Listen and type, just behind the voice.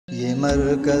ये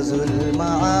मरकजुल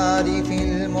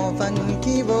मारिफिल मुफन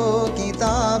की वो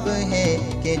किताब है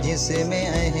कि जिसमें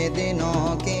अहदिनों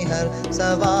के हर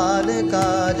सवाल का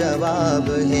जवाब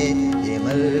है। ये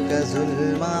मरकजुल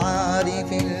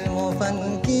मारिफिल मुफन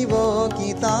की वो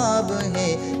किताब है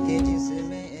कि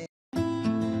जिसमें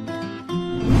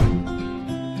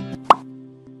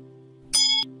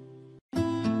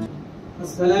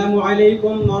Assalamu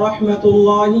alaikum wa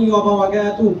rahmatullahi wa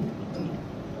barakatuh.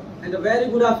 And a very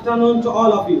good afternoon to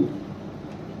all of you.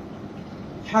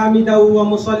 Hamidan wa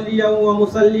musalliyan wa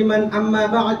musalliman amma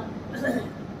ba'd.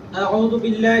 A'udhu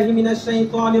billahi minash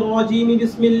shaitanir rajeem.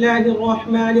 Bismillahir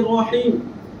rahmanir rahim.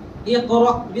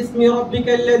 Iqra' bismi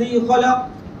rabbikal ladhi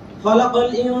khalaq. Khalaqal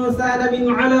insana min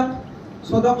 'alaq.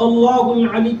 Sadaqallahul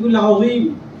aliyyul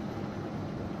azim.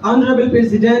 Honorable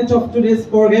President of today's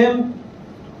program,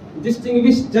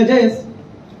 distinguished judges,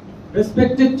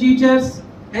 respected teachers,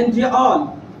 and dear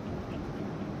all.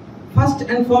 First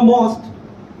and foremost,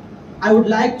 I would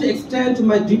like to extend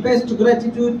my deepest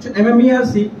gratitude to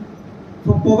MMERC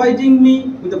for providing me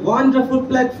with a wonderful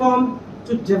platform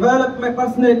to develop my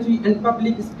personality and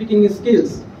public speaking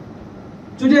skills.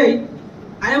 Today,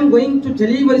 I am going to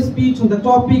deliver a speech on the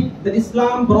topic that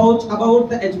Islam brought about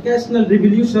the educational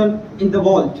revolution in the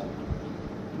world.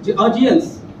 Dear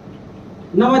audience,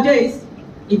 nowadays,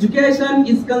 education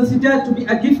is considered to be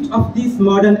a gift of this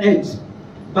modern age.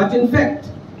 But in fact,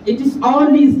 it is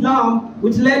only Islam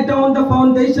which laid down the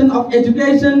foundation of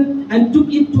education and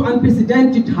took it to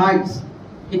unprecedented heights.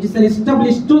 It is an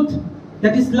established truth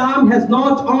that Islam has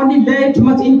not only laid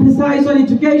much emphasis on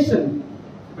education,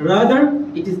 rather,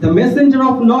 it is the messenger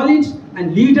of knowledge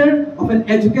and leader of an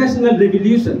educational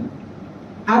revolution.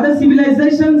 Other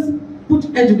civilizations put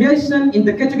education in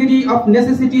the category of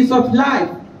necessities of life,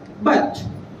 but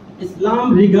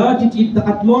Islam regarded it the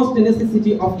utmost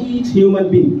necessity of each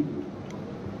human being.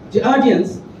 The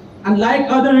audience, unlike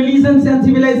other religions and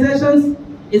civilizations,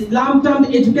 Islam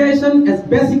termed education as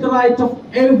basic right of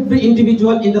every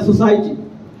individual in the society.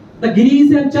 The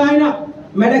Greece and China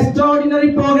made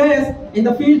extraordinary progress in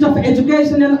the field of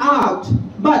education and art,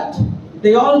 but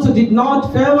they also did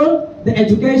not favor the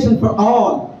education for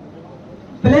all.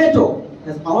 Plato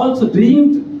has also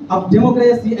dreamed of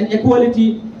democracy and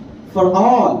equality for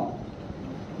all,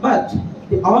 but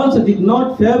he also did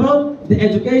not favor the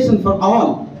education for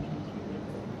all.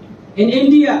 In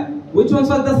India, which was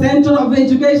the center of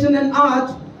education and art,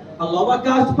 a lower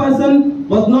caste person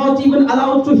was not even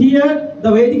allowed to hear the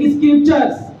Vedic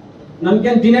scriptures. None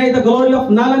can deny the glory of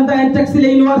Nalanda and Taxila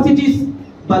universities,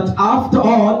 but after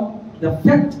all, the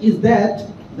fact is that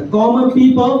the common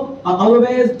people are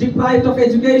always deprived of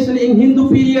education in Hindu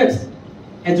periods.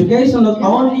 Education was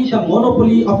only the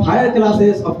monopoly of higher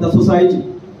classes of the society.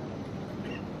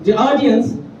 The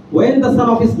audience, when the Son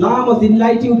of Islam was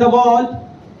enlightening the world,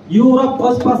 Europe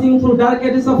was passing through dark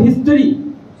ages of history.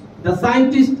 The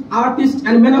scientists, artists,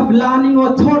 and men of learning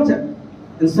were tortured,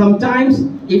 and sometimes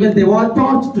even they were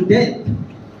tortured to death.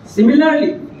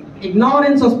 Similarly,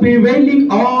 ignorance was prevailing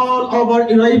all over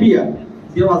Arabia.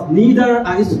 There was neither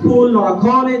a school nor a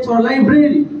college or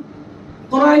library.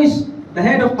 Quraysh, the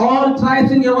head of all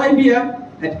tribes in Arabia,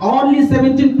 had only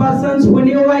 17 persons who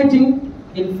knew writing.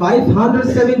 In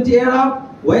 570 era,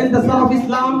 when the Son of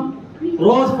Islam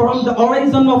rose from the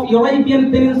horizon of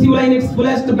Arabian Peninsula in its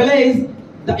fullest blaze,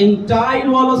 the entire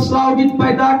world was shrouded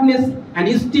by darkness and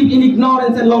steeped in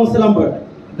ignorance and long slumber.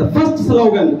 The first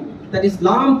slogan that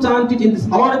Islam chanted in this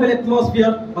horrible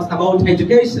atmosphere was about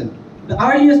education. The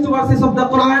earliest verses of the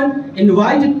Quran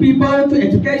invited people to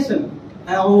education.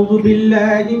 أعوذ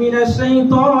بالله من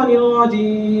الشيطان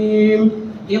الرجيم.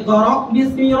 اقرأ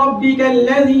باسم ربك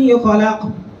الذي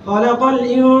خلق. خلق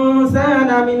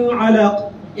الإنسان من علق.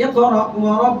 اقرأ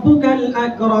وربك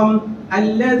الأكرم.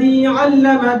 الذي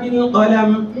علم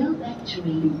بالقلم.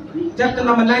 Chapter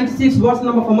number 96, verse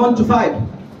number from 1 to 5.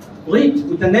 Read,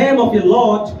 with the name of your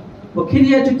Lord, who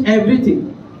created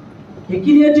everything. He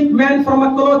created man from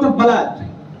a cloth of blood.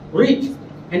 Read,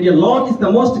 and your Lord is the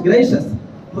most gracious,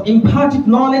 who imparted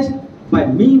knowledge by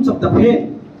means of the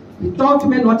pen. He taught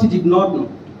men what he did not know.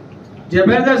 Dear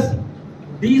brothers,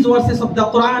 these verses of the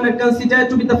Quran are considered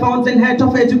to be the fountainhead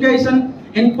of education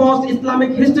in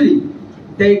post-Islamic history.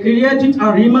 They created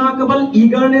a remarkable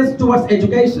eagerness towards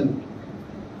education.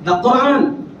 The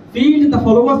Quran filled the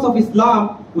followers of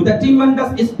Islam with a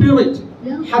tremendous spirit.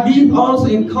 Hadith also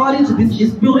encouraged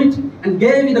this spirit and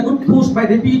gave it a good push by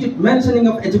repeated mentioning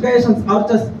of education's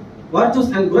virtues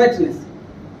and greatness.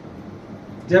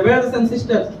 Dear brothers and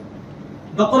sisters,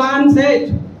 the Quran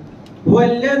said, هو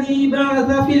الذي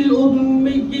بعث في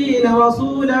الأميين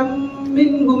رسولا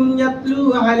منهم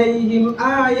يتلو عليهم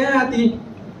آياته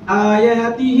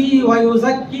آياته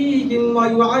ويزكيهم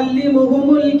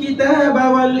ويعلمهم الكتاب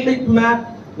والحكمة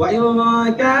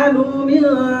وإن كانوا من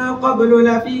قبل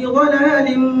لفي ضلال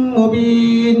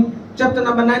مبين. Chapter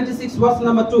number 96, verse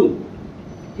number 2.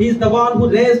 He is the one who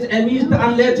raised amidst the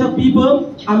unlettered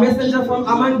people a messenger from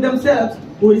among themselves,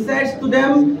 who recites to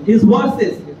them his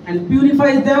verses and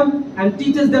purifies them and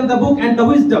teaches them the book and the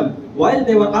wisdom, while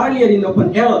they were earlier in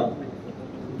open error.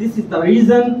 This is the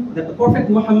reason that the Prophet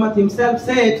Muhammad himself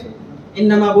said,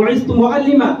 إِنَّمَا بُعِثْتُ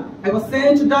مُعَلِّمًا, I was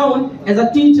sent down as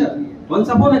a teacher. Once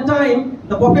upon a time,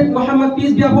 the Prophet Muhammad,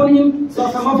 peace be upon him,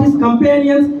 saw some of his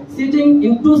companions sitting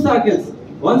in two circles.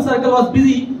 One circle was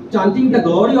busy chanting the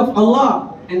glory of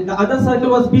Allah, and the other circle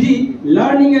was busy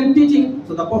learning and teaching.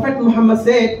 So the Prophet Muhammad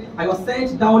said, I was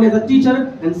sent down as a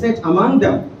teacher and sat among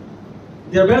them.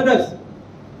 Dear brothers,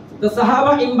 the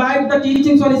Sahaba imbibed the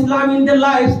teachings on Islam in their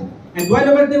lives, and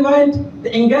wherever they went,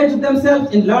 they engaged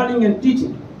themselves in learning and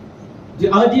teaching.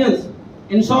 The audience,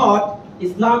 in short,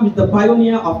 Islam is the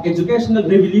pioneer of educational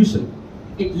revolution.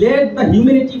 It led the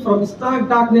humanity from stark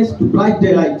darkness to bright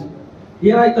daylight.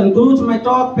 Here I conclude my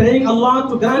talk, praying Allah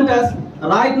to grant us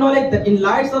right knowledge that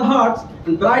enlightens our hearts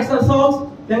and brights our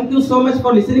souls. Thank you so much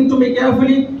for listening to me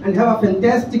carefully, and have a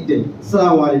fantastic day.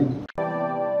 Assalamu alaikum.